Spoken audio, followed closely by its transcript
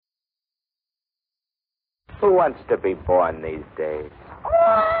Who wants to be born these days?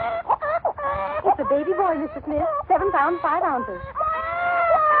 It's a baby boy, Mr. Smith. 7 pounds, 5 ounces.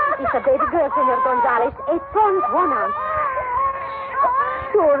 It's a baby girl, Senor Gonzalez. 8 pounds, 1 ounce.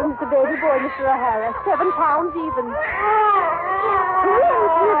 Sure, it's a baby boy, Mr. O'Hara. 7 pounds even.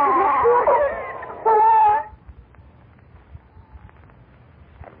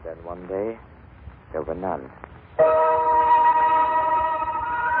 And then one day, there were none.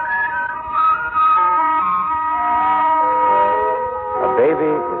 A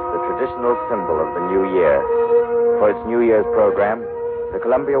baby is the traditional symbol of the new year. For its New Year's program, the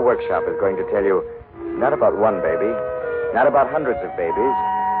Columbia Workshop is going to tell you not about one baby, not about hundreds of babies,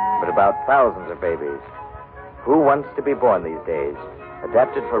 but about thousands of babies. Who Wants to Be Born These Days?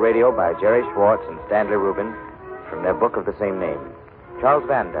 Adapted for radio by Jerry Schwartz and Stanley Rubin from their book of the same name. Charles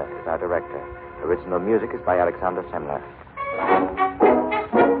Vanda is our director. Original music is by Alexander Semler.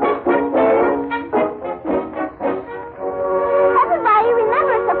 Everybody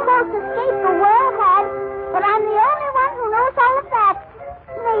remembers the false escape the world had, but I'm the only one who knows all of that.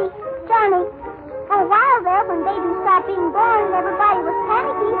 Me, Johnny. For a while there, when babies stopped being born and everybody was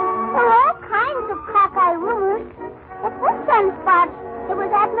panicky, there were all kinds of cockeye rumors. It was sunspots. It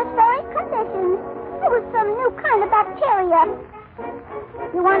was atmospheric conditions. It was some new kind of bacteria.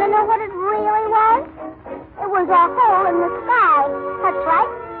 You want to know what it really was? It was a hole in the sky. That's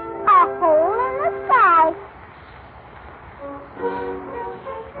right. A hole in the sky.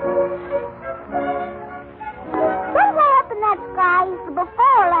 Somewhere up in that sky is the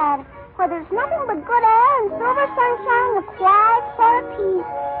before land, where there's nothing but good air and silver sunshine and a quiet sort of peace.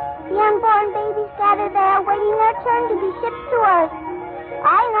 The unborn babies gather there, waiting their turn to be shipped to Earth.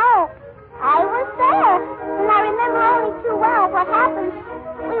 I know. I was there, and I remember only too well what happened.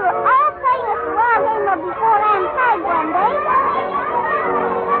 We were all playing a small game of before land tag one day.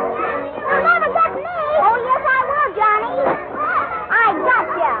 You'll never get me. Oh, yes, I will, Johnny. I got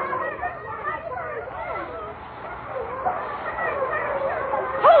ya.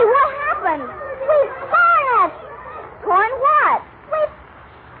 Hey, what happened? We've torn it. Torn what?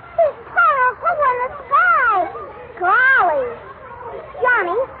 We've torn a hole in the sky. Golly.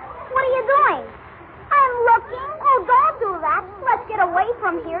 Johnny, what are you doing? I'm looking. Oh, don't do that. Let's get away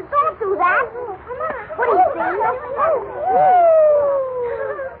from here. Don't do that. Come on. What do you see?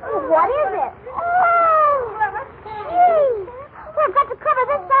 What is it? Oh, gee. We've got to cover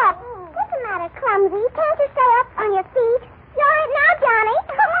this up. What's the matter, Clumsy? Can't you stay up on your feet? You're all right now, Johnny.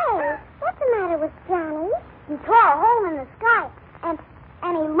 Come on. What's the matter with Johnny? He tore a hole in the sky, and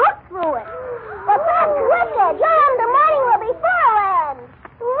he looked through it. But that's wicked. You're in the morning will be foreland.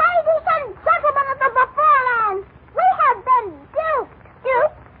 Ladies and gentlemen of the beforeland, we have been duped.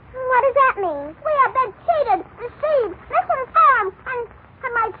 Duped? What does that mean? We have been cheated, deceived, misinformed, and I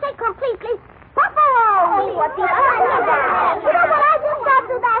might say completely buffalo. Oh, what the You know what I just got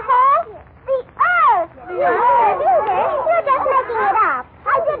through that hole? The Earth. You're just making it up.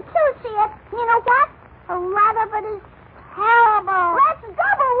 I did too see it. You know what? A lot of it is terrible. Let's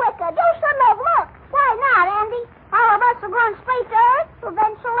double wicked. Do some of look. Why not, Andy? All of us are going straight to Earth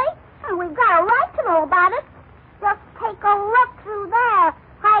eventually, and we've got a right to know about it. Just take a look through there.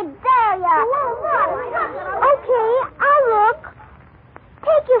 I dare ya. Okay, I'll look.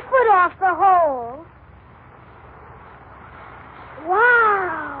 Take your foot off the hole.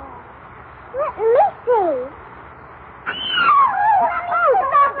 Wow. Let me see. Oh,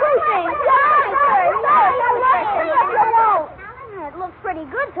 stop pushing. It looks pretty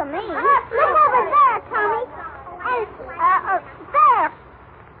good to me. Look over there, Tommy. And, there.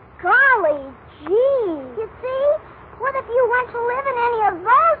 Golly gee. You see? What if you went to live in any of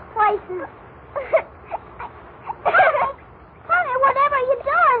those places? Tommy, whatever you're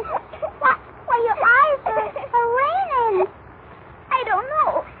doing. Why, your eyes are raining. I don't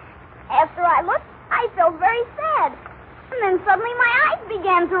know. After I looked, I felt very sad. And then suddenly my eyes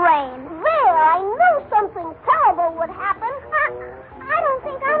began to rain. There, I knew something terrible would happen. I don't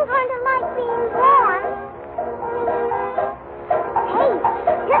think I'm going to like being born. Hey,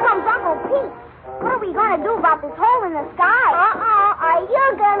 here comes Uncle Pete. What are we going to do about this hole in the sky?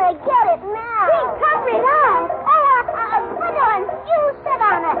 You're going to get it now. Pete, cover it up. Gwendolyn, you sit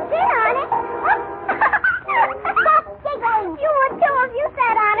on it. Sit on it? Stop giggling. You would too if you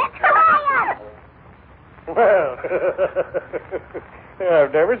sat on it. Quiet. Well,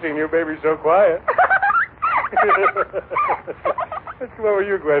 I've never seen you baby so quiet. What's the matter with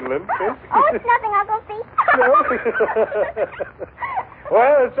you, Gwendolyn? Oh, it's nothing, Uncle Pete. No?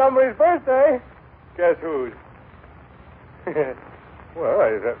 Well, it's somebody's birthday. Guess whose? Well,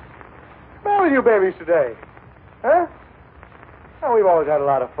 what's the matter with you babies today? Huh? Oh, we've always had a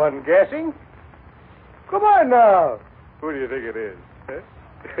lot of fun guessing. Of Come on now. Who do you think it is? I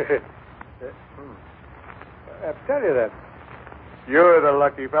have to tell you that. You're the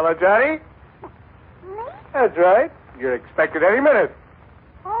lucky fella, Johnny. Me? That's right. You're expected any minute.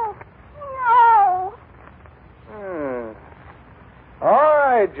 Oh, no. All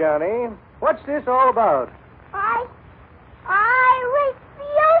right, Johnny. What's this all about? I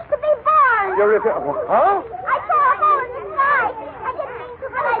refuse to be born. Huh? I saw a hole in the sky. I didn't mean to,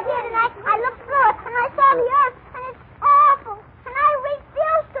 but I did, and I looked through it, and I saw the earth, and it's awful, and I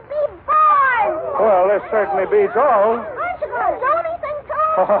refuse to be born. Well, this certainly beats all. Aren't you going to do anything to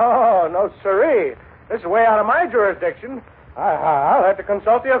it? Oh, no, siree. This is way out of my jurisdiction. I'll have to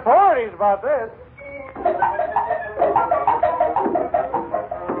consult the authorities about this. You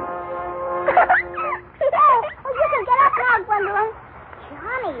can get up now, Gwendolyn.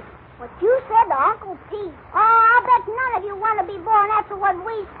 Johnny, what you said to Uncle Pete. Oh, I'll bet none of you want to be born after what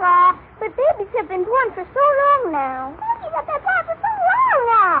we saw. But babies have been born for so long now. Babies have been born for so long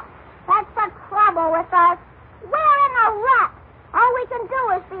now. That's the trouble with us. We're in a rut. All we can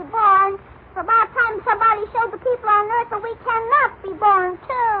do is be born. It's about time somebody showed the people on Earth that we cannot be born,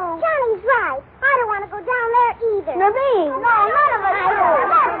 too. Johnny's right. I don't want to go down there either. Naveen. No, none of us do.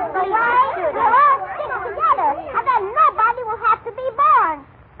 That's the way. We'll all stick together. I bet nobody will have to be born.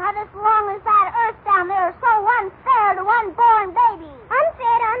 Not as long as that Earth down there is so unfair to unborn babies.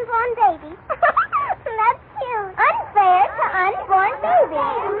 Unfair to unborn babies? That's cute. Unfair to unborn babies.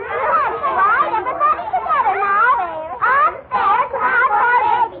 That's right. Everybody together now. Unfair to unborn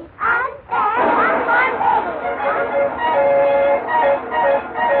babies. Unfair to unborn babies.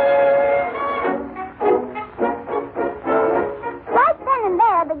 Right then and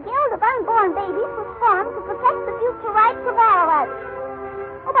there, the Guild of Unborn Babies was formed to protect the future rights of all of us.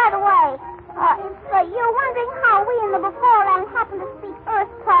 Oh, by the way, if you're wondering how we in the beforehand happen to speak Earth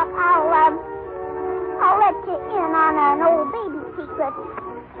talk, I'll let you in on an old baby secret.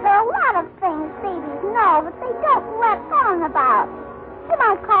 There are a lot of things babies know that they don't let on about. You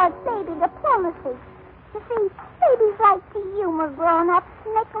might call it baby diplomacy. You see, babies like to humor grown-ups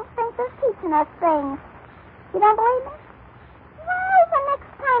and make them think they're teaching us things. You don't believe me? Why, the next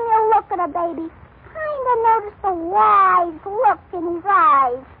time you look at a baby, kind of notice the wise look in his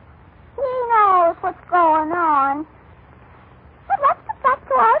eyes. He knows what's going on. But let's get back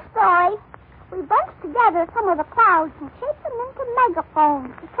to our story. We bunched together some of the clouds and shaped them into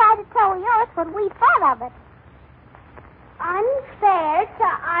megaphones to try to tell the Earth what we thought of it. Unfair to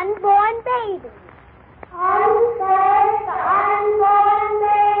unborn babies. Unfair to unborn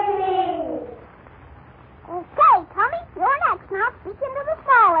babies. Okay, Tommy, you're next now. Speak into the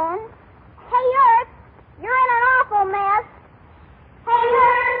small end. Hey, Earth, you're in an awful mess. Hey,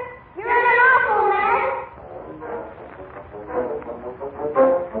 Earth, you're in an awful mess.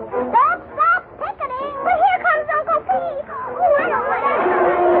 Don't stop picketing. But here comes Uncle Pete. Oh, I don't want to.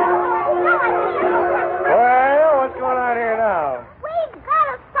 No, I can't. Well, what's going on here now? We've got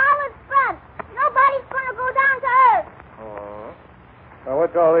a solid front. Nobody's going to go down to Earth. Oh. Well,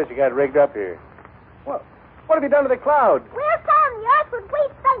 what's all this you got rigged up here? What have you done to the clouds? We're telling the Earth what we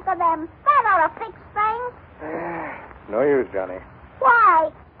think of them. That ought to fix things. No use, Johnny. Why?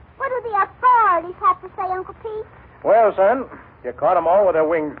 What do the authorities have to say, Uncle Pete? Well, son, you caught them all with their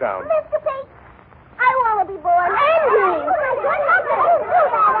wings down. Mr. Pete, I want to be born. Andy! You're not going to do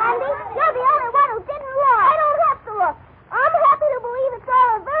that, Andy. You're the only one who didn't look. I don't have to look. I'm happy to believe it's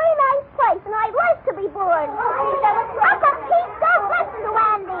all a very nice place, and I'd like to be born. Uncle Pete, don't listen to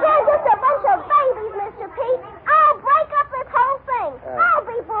Andy. They're just a bunch of babies, Mr. Pete. I'll break up this whole thing. I'll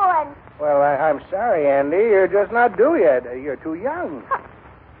be born. Well, I'm sorry, Andy. You're just not due yet. You're too young.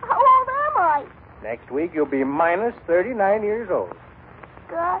 How old am I? Next week, you'll be minus 39 years old.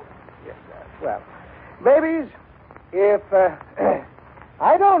 Good. Yes, sir. Well, babies, if...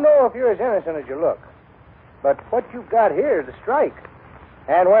 I don't know if you're as innocent as you look, but what you've got here is a strike.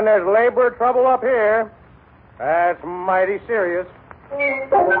 And when there's labor trouble up here, that's mighty serious. That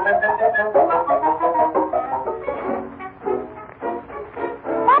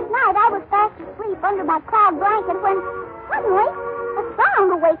night I was fast asleep under my cloud blanket when suddenly a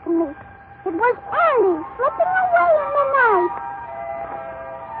sound awakened me. It was Andy slipping away in the night.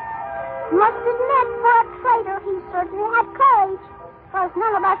 Must admit, for a traitor, he certainly had courage. Of course,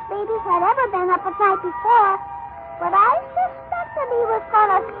 none of us babies had ever been up at night before. But I suspected he was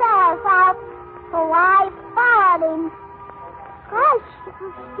going to sell us out, so I followed him. Gosh, it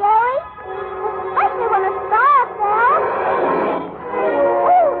was scary, especially when a star fell. Ooh.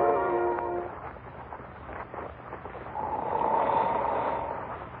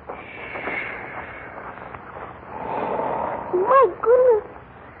 My goodness.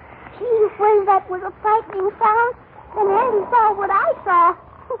 Gee, Well, that was a frightening sound. And Andy saw what I saw.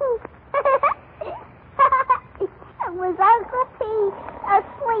 It was Uncle Pete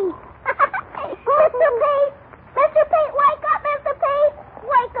asleep. Mr. Pete! Mr. Pete, wake up, Mr. Pete!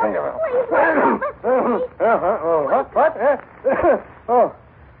 Wake up, please. Wake up, Mr. Pete. What? Oh,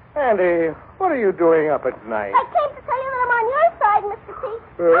 Andy, what are you doing up at night? I came to tell you that I'm on your side, Mr. Pete.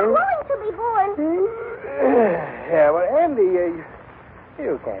 I'm willing to be born. Yeah, well, Andy,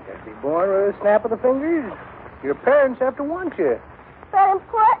 you can't just be born with a snap of the fingers. Your parents have to want you. That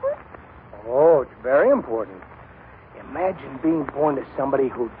important? Oh, it's very important. Imagine being born to somebody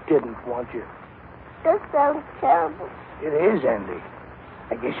who didn't want you. This sounds terrible. It is, Andy.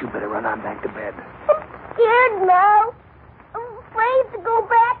 I guess you better run on back to bed. I'm scared now. I'm afraid to go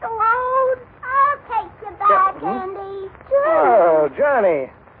back alone. I'll take you back, Andy. Oh,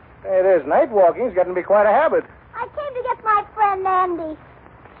 Johnny. Hey, this night walking's getting to be quite a habit. I came to get my friend Andy.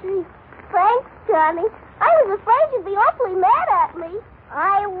 Gee, thanks, Johnny. I was afraid you'd be awfully mad at me.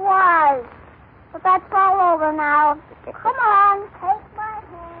 I was. But that's all over now. Come on, take my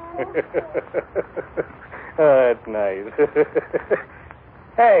hand. Oh, that's nice.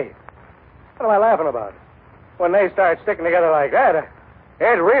 Hey, what am I laughing about? When they start sticking together like that,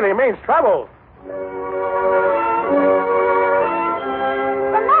 it really means trouble. From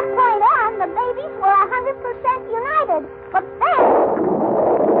that point on, the babies were 100% united. But then...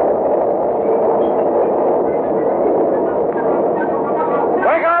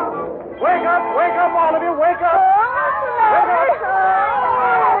 Wake up! Wake up! Wake up, all of you! Wake up!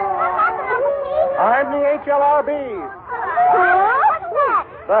 I'm the HLRB, What's that?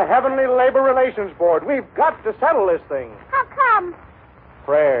 the Heavenly Labor Relations Board. We've got to settle this thing. How come?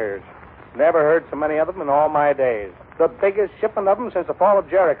 Prayers. Never heard so many of them in all my days. The biggest shipment of them since the fall of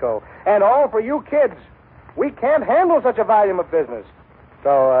Jericho. And all for you kids. We can't handle such a volume of business.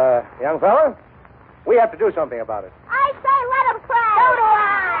 So, young fella, we have to do something about it. I say let him pray. So do I.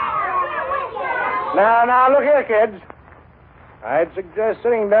 Now, look here, kids. I'd suggest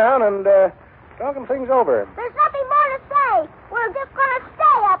sitting down and talking things over. There's nothing more to say. We're just going to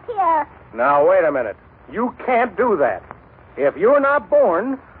stay up here. Now, wait a minute. You can't do that. If you're not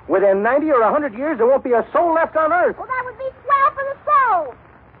born, within 90 or 100 years, there won't be a soul left on Earth. Well, that would be swell for the soul.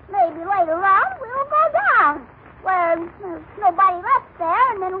 Maybe later on we'll go down where there's nobody left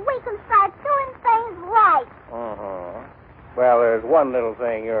there, and then we can start doing things right. Uh-huh. Well, there's one little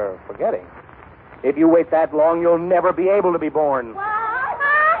thing you're forgetting. If you wait that long, you'll never be able to be born.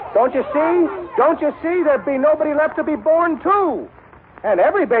 Don't you see? Don't you see? There'd be nobody left to be born, too. And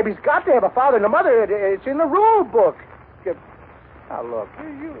every baby's got to have a father and a mother. It's in the rule book. Now, look,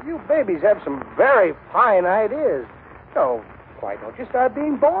 you babies have some very fine ideas. So why don't you start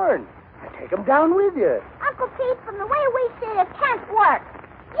being born? And take them down with you. Uncle Pete, from the way we see it, can't work.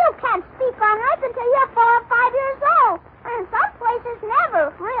 You can't speak on Earth until you're 4 or 5 years old. And in some places,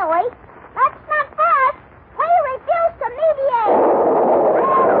 never, really. That's not for us. We refuse to mediate.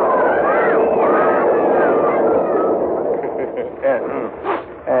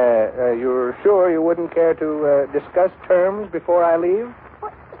 You're sure you wouldn't care to discuss terms before I leave?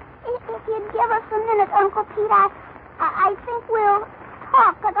 Well, if you'd give us a minute, Uncle Pete, I think we'll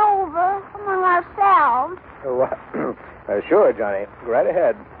talk it over among ourselves. Sure, Johnny. Go right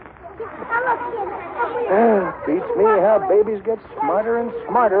ahead. Now, look, kids. Beats me how babies get smarter and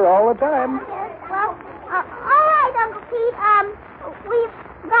smarter all the time. Well, all right, Uncle Pete. We've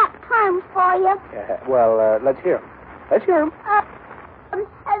got terms for you. Well, let's hear 'em. Let's hear 'em. They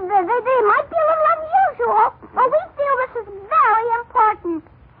might be a little unusual, but we feel this is very important.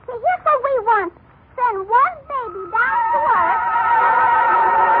 See, here's what we want. Send one baby down to Earth.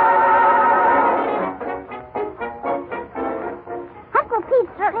 Uncle Pete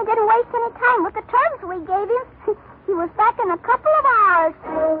certainly didn't waste any time with the terms we gave him. He was back in a couple of hours.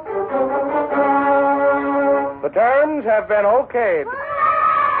 The terms have been okayed.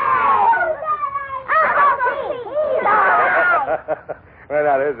 Well,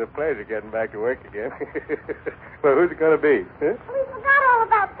 now, there's a pleasure getting back to work again. Well, who's it going to be? Huh? We forgot all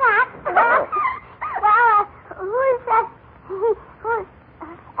about that. Who's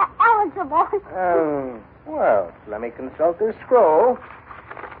eligible? Well, let me consult this scroll.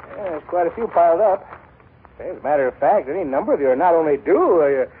 There's quite a few piled up. As a matter of fact, any number of you are not only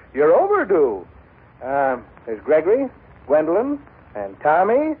due, you're overdue. There's Gregory, Gwendolyn, and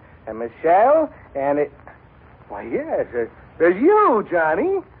Tommy, and Michelle, and why, yes, there's you,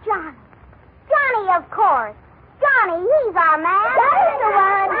 Johnny. Johnny, of course. Johnny, he's our man. Johnny's the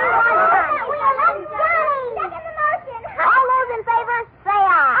one. We elect Johnny. Second the motion. All those in favor, say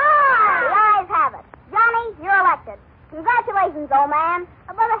aye. Aye. The ayes have it. Johnny, you're elected. Congratulations, old man.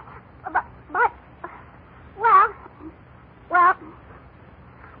 But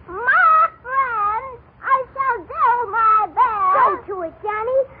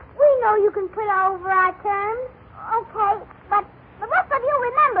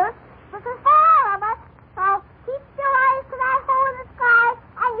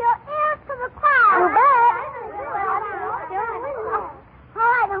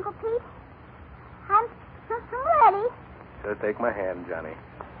my hand, Johnny.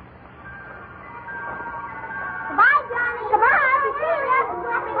 Goodbye, Johnny. Goodbye. Be seeing you.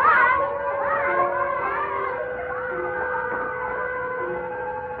 Goodbye.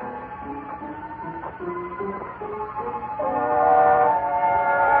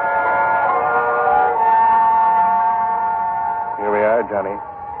 Here we are, Johnny.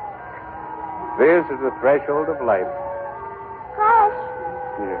 This is the threshold of life. Gosh,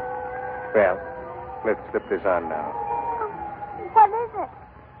 Here. Well, let's slip this on now. what is it?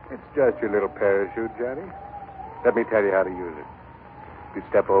 It's just your little parachute, Johnny. Let me tell you how to use it. You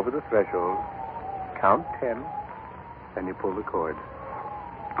step over the threshold, count 10, then you pull the cord.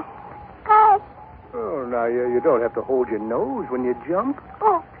 Gosh. Oh, now, you don't have to hold your nose when you jump.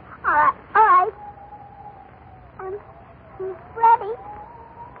 Oh, all right, all right. I'm ready.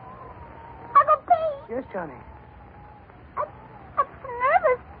 I'll go pee. Yes, Johnny. I'm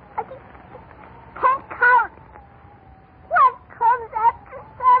nervous. I just can't count. What comes after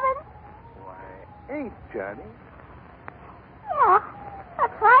 7? Why, 8, Johnny. Yeah,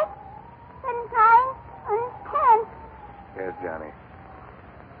 that's right. Then 9 and 10. Yes, Johnny.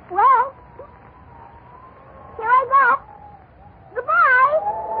 Well, here I go. Goodbye.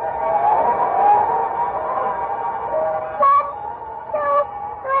 1, 2,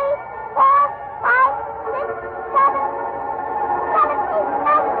 3, 4, 5, 6, 7, 7, 8,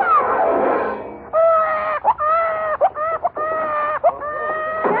 9,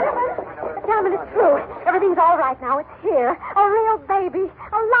 10. Gentlemen, it's true. Everything's all right now. It's here. A real baby.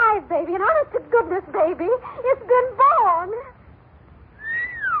 A live baby. An honest-to-goodness baby. It's been born.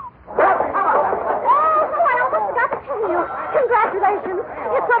 Oh, I almost forgot to tell you. Congratulations.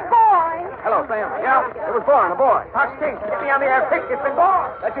 It's a boy. Hello, Sam. Yeah, it was born, a boy. Fox King, get me on the air quick. It's been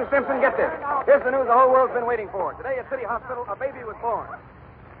born. Let you, Simpson, get this. Here's the news the whole world's been waiting for. Today at City Hospital, a baby was born.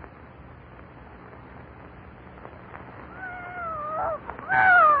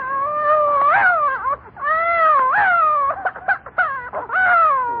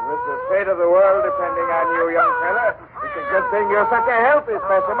 With the fate of the world depending on you, young fella, it's a good thing you're such a healthy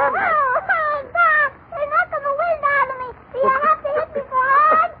specimen. Doc, they're knocking the wind out of me. Do you have to hit me so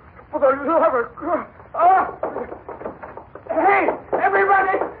hard? For the love of God. Oh! Hey,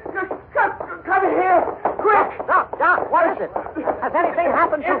 everybody! Come here! Quick! Doc, what is it? Has anything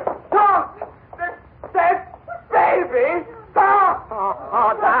happened to... Doc! That baby! Doc!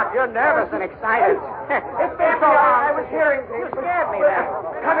 Oh, Doc, you're nervous and excited. It's baby. I was hearing things. You scared me there.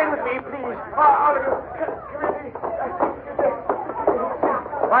 Come in with me, please. All of you. Come in.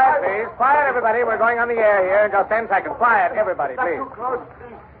 Quiet, please. Quiet, everybody. We're going on the air here in just 10 seconds. Quiet, everybody, Not please. too close,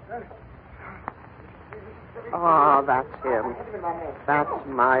 Oh, that's him. That's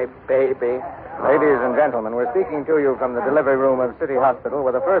my baby. Ladies and gentlemen, we're speaking to you from the delivery room of City Hospital,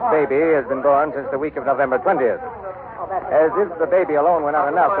 where the first baby has been born since the week of November 20th. As if the baby alone were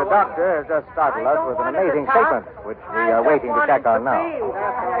not enough, the doctor has just startled us with an amazing statement, which we are waiting to check on now.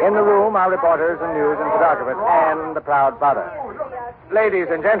 In the room are reporters and news and photographers and the proud father. Ladies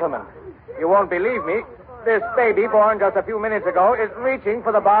and gentlemen, you won't believe me. This baby, born just a few minutes ago, is reaching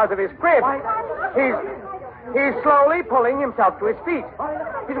for the bars of his crib. He's slowly pulling himself to his feet.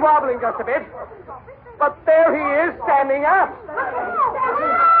 He's wobbling just a bit. But there he is, standing up.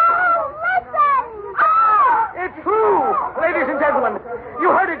 It's true, ladies and gentlemen.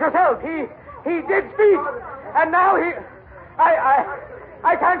 You heard it yourself. He did speak. And now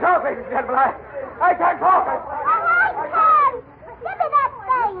I can't talk, ladies and gentlemen. I can't talk. I can. Give me that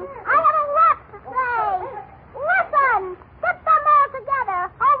thing. I have a lot to say. Listen. Get them all together.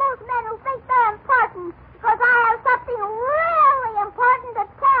 All those men who think they're important. Because I have something really important to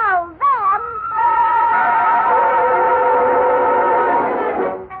tell them.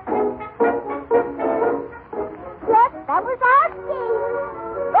 Yes, that was our scheme.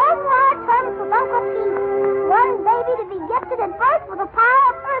 Those were our terms with Uncle Pete. One baby to be gifted at birth with a power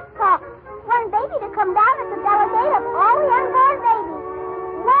of Earth talk. One baby to come down as a delegate of all the unborn babies.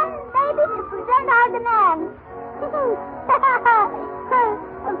 One baby to present our demands. Of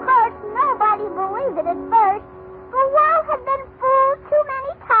course, nobody believed it at first. The world had been fooled too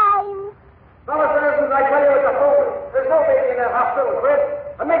many times. Fellow citizens, I tell you it's a fool. There's no baby in that hospital, Chris.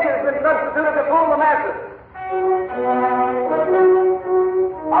 A mission has been substituted to fool the masses.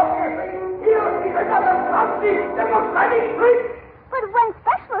 He's another Nazi that was running street. But when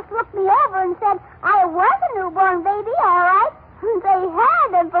specialists looked me over and said I was a newborn baby, all right, they had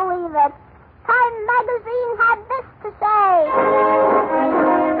to believe it. Time magazine had this to say.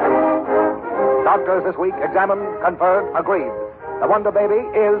 Doctors this week examined, confirmed, agreed. The Wonder Baby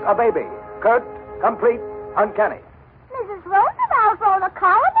is a baby. Curt, complete, uncanny. Mrs. Roosevelt wrote a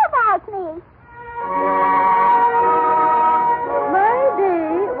column about me.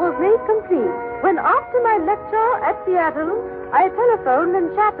 see, when after my lecture at Seattle, I telephoned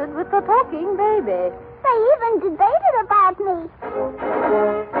and chatted with the talking baby. They even debated about me.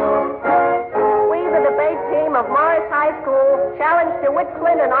 We, the debate team of Morris High School, challenge DeWitt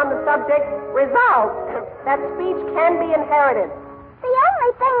Clinton on the subject, resolved that speech can be inherited. The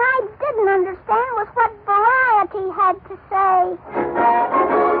only thing I didn't understand was what Variety had to say.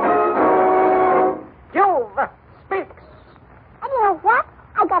 Juve speaks. And you know what?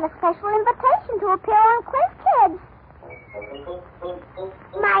 I got a special invitation to appear on Quiz Kids.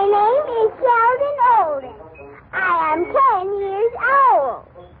 My name is Sheldon Olden. I am 10 years old.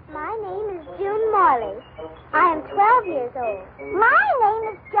 My name is June Morley. I am 12 years old. My name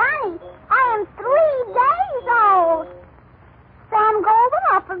is Johnny. I am 3 days old. Sam Golden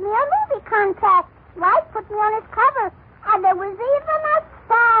offered me a movie contract. Life put me on his cover, and there was even a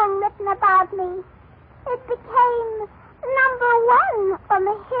song written about me. It became #1 on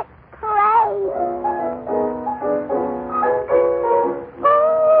the hit parade.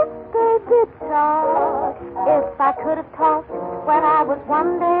 Oh, baby, talk. If I could have talked when I was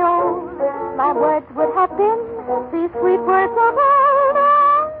 1 day old, my words would have been these sweet words of old. I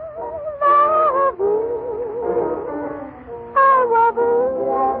love you. I love you.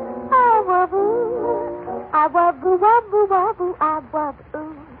 I love you. I love you. Love you. Love you. I love you.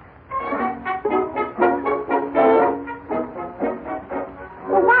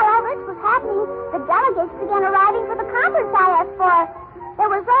 Well, while all this was happening, the delegates began arriving for the conference I asked for. There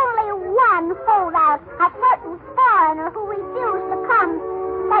was only one holdout, a certain foreigner who refused to come.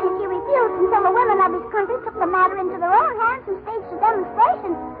 That is, he refused until the women of his country took the matter into their own hands and staged a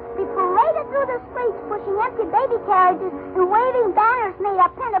demonstration. We paraded through the streets, pushing empty baby carriages and waving banners made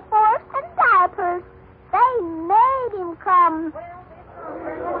of pinafores and diapers. They made him come.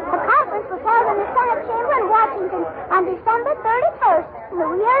 The conference was held in the Senate chamber in Washington on December 31st,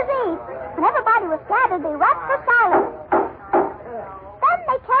 New Year's Eve. When everybody was gathered, they rapped for silence. Then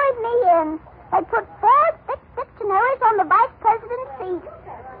they carried me in. They put 4 thick dictionaries on the vice president's seat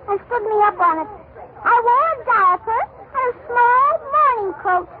and stood me up on it. I wore a diaper and a small morning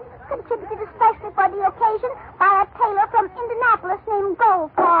coat, contributed especially for the occasion by a tailor from Indianapolis named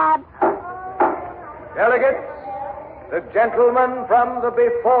Goldfarb. Delegates, the gentleman from the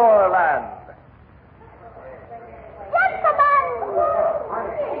before land. Gentlemen!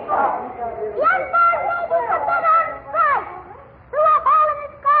 Young man, ladies have been on strike. Through a hole in the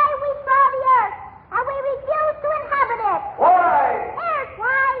sky we saw the earth, and we refuse to inhabit it. Why? Here's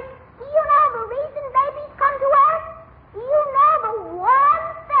why. Do you know the reason babies come to earth? Do you know the one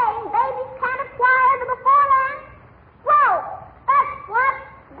thing babies can't acquire to before land? Growth. That's what?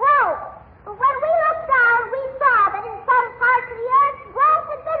 Growth. But when we looked down, we saw that in some parts of the earth, growth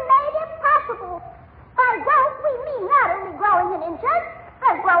had been made impossible. By growth, we mean not only growing in inches,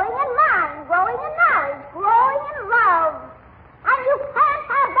 but growing in mind, growing in knowledge, growing in love. And you can't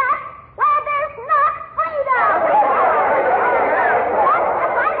have that where there's not freedom.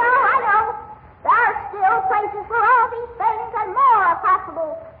 I know. There are still places where all these things and more are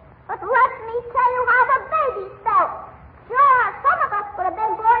possible. But let me tell you how the babies felt. Sure, some of us would have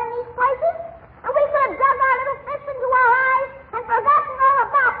been born in these places, and we could have dug our little fists into our eyes and forgotten all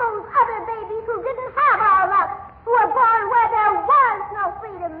about those other babies who didn't have our luck, who were born where there was no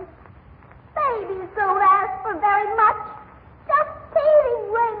freedom. Babies don't ask for very much. Just teething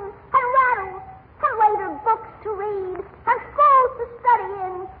rings and rattles, and later books to read, and schools to study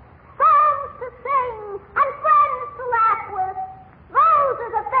in, songs to sing, and friends to laugh with. Those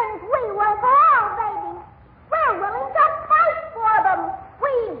are the things we want for all babies. We're willing to fight for them.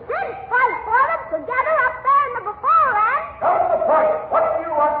 We did fight for them together up there in the before land. Come to the point. What do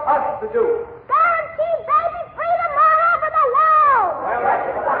you want us to do? Guarantee baby freedom all over the world.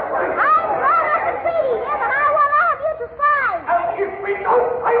 I brought up a treaty here that I want all of you to sign. And if we don't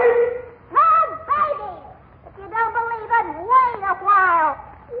sign it, No, baby. If you don't believe it, wait a while.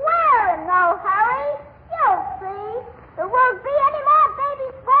 We're in no hurry. You'll see. There won't be any more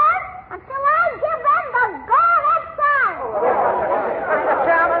babies born until I give them the go-ahead sign. Mr.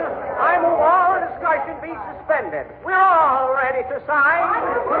 Chairman, I move all discussion be suspended. We're all ready to sign. All right,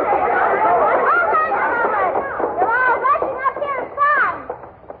 gentlemen. You're all rushing up here to sign.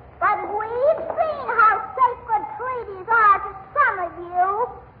 But we've seen how sacred treaties are to some of you.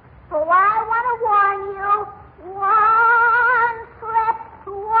 So I want to warn you, one slip,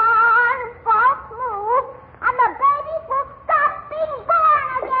 one false move, and the babies will stop being born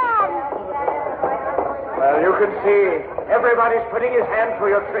again. well, you can see everybody's putting his hand through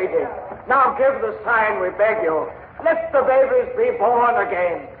your treaty. Now give the sign, we beg you. Let the babies be born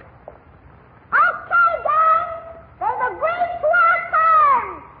again. Okay, gang. They've agreed to our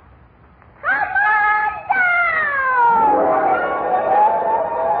terms.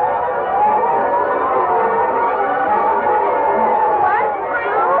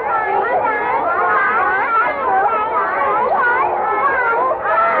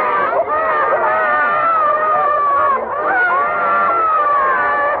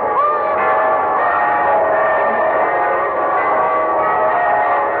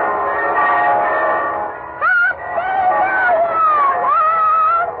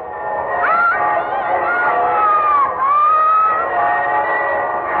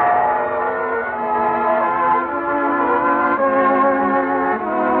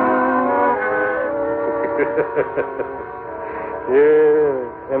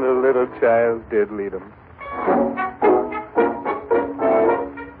 Yeah, and a little child did lead him.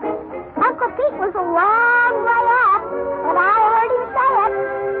 Uncle Pete was a long way off, but I heard him say it.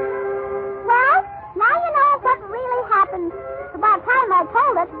 Well, now you know what really happened. It's about time I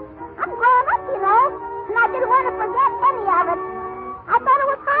told it. I'm growing up, you know, and I didn't want to forget any of it. I thought it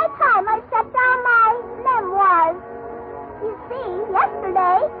was high time I set down my memoirs. You see,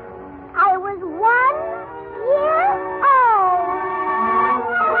 yesterday, I was 1 year old.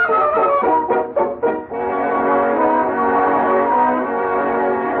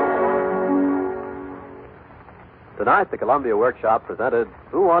 Tonight, the Columbia Workshop presented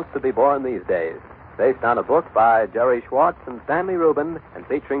Who Wants to Be Born These Days, based on a book by Jerry Schwartz and Stanley Rubin and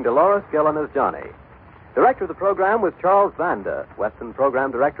featuring Dolores Gillen as Johnny. Director of the program was Charles Vanda, Western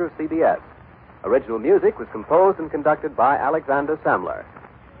Program Director of CBS. Original music was composed and conducted by Alexander Samler.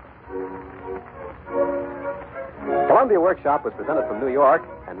 Columbia Workshop was presented from New York,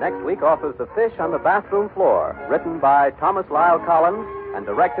 and next week offers The Fish on the Bathroom Floor, written by Thomas Lyle Collins and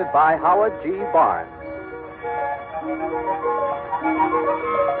directed by Howard G. Barnes.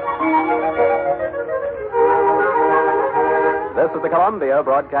 This is the Columbia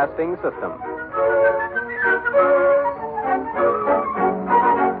Broadcasting System.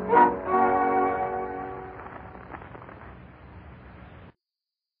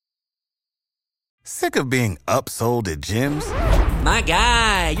 Sick of being upsold at gyms? My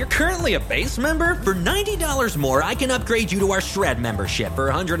guy, you're currently a base member? For $90 more, I can upgrade you to our Shred membership. For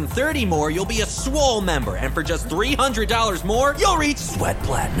 $130 more, you'll be a Swole member. And for just $300 more, you'll reach Sweat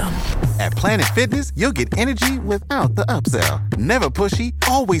Platinum. At Planet Fitness, you'll get energy without the upsell. Never pushy,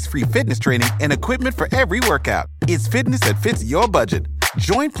 always free fitness training and equipment for every workout. It's fitness that fits your budget.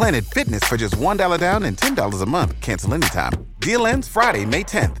 Join Planet Fitness for just $1 down and $10 a month. Cancel anytime. Deal ends Friday, May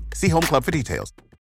 10th. See Home Club for details.